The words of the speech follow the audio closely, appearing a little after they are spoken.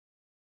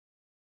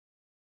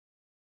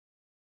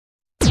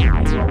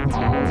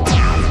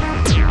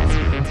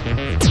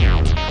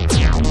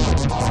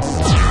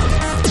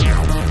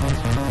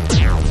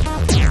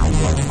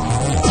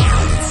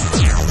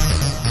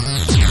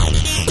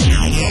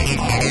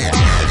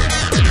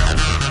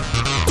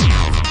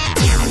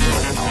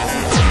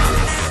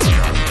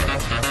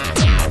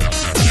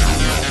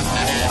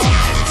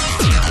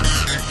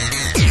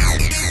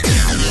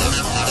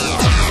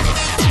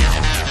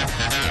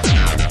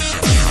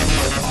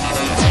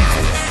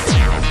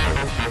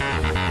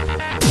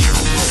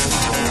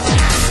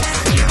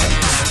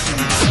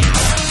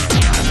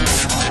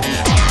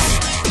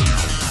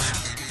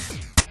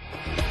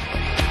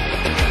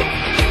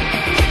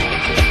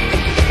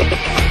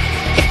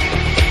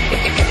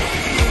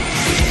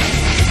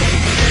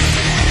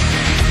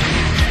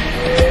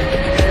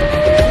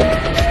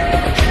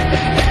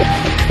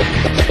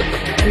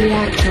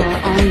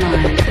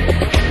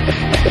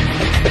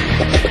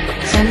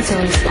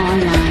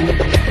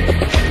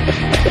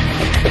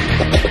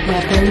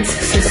Weapons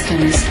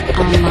systems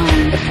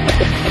online.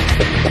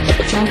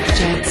 Jump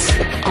jets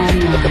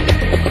online.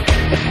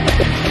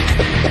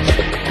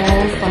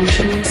 All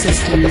functioning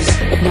systems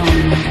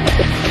nominal.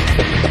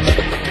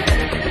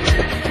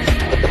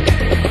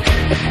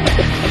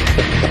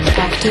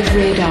 Active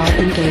radar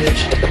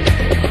engaged.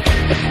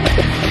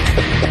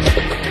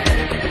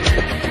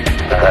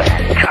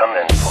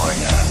 Coming for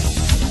ya.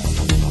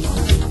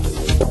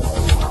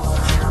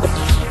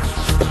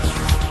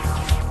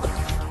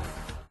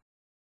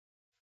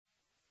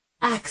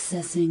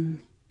 Accessing.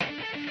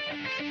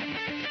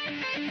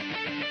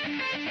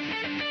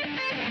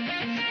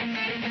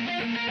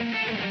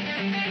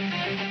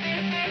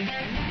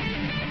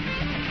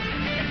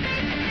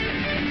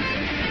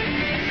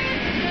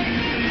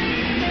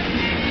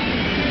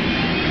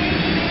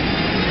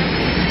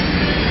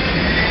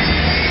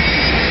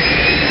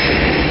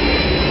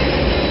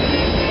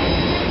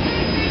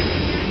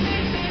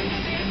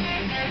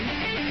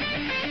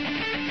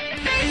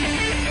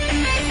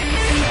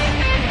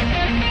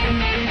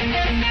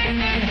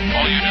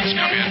 All units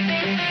come in.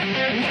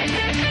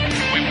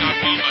 We've got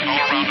movement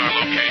all around our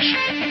location.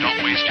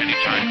 Don't waste any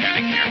time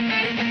getting here.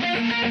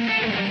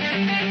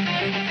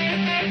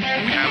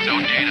 We have no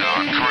data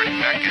on current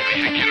mech and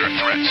vehicular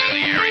threats in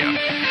the area,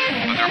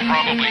 but they're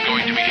probably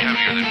going to be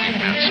heavier than we've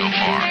met so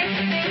far.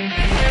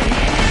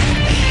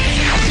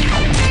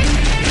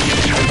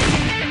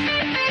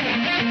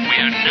 We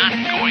are not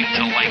going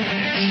to like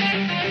this.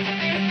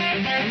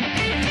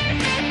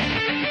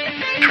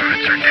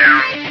 Turrets are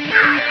down.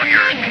 They're all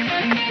yours, people.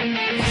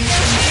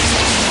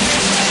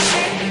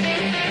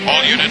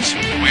 All units,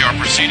 we are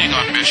proceeding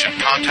on mission.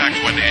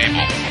 Contact when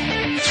able.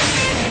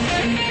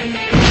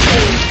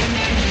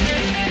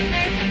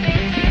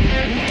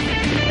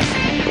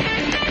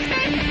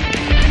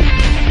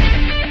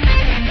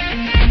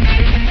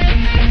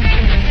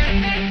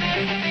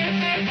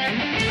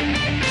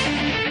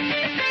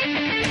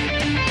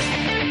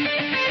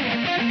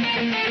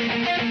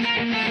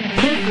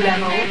 Heat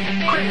level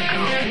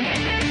critical.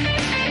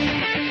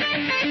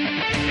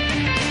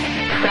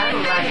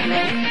 Satellite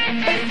link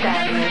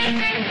established.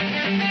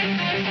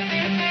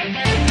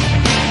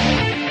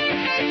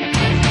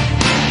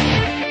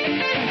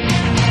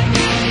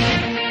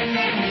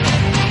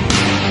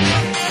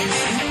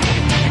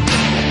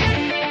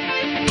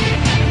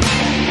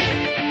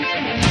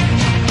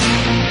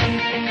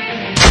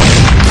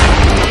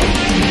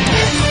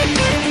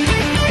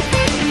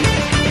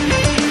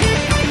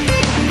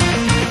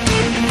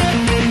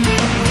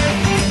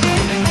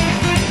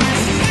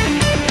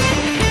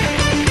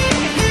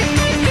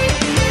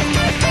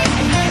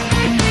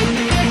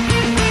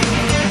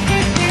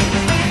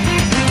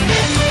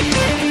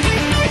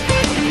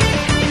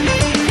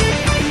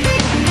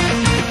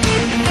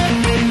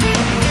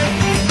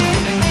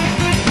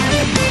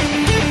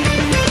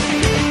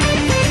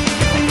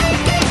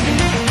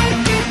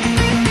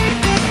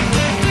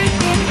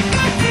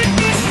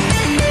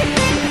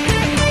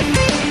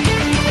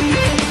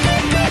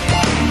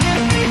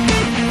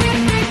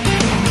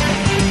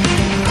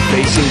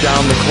 Facing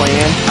down the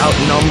clan,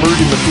 outnumbered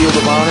in the field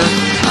of honor,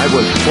 I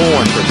was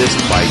born for this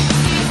fight.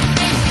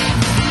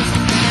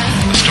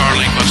 The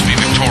Starling must be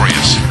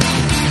victorious.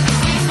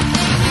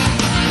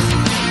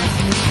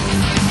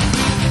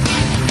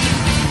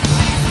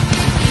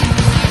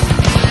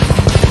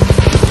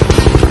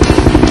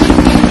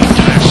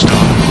 Entire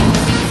star.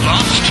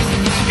 Lost?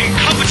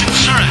 Incompetent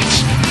surrogats.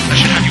 I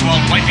should have you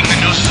all wiping the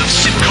noses of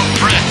Sitco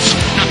brats,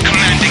 not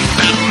commanding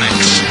battle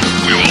mechs.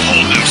 We will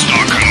hold them,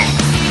 Starco.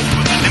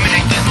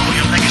 Eliminate them or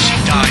your legacy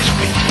dies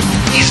with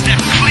you. Is that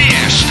clear,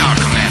 Star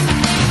Commander?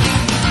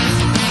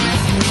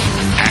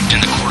 Act in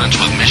accordance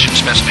with mission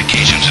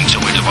specifications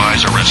until we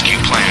devise a rescue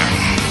plan.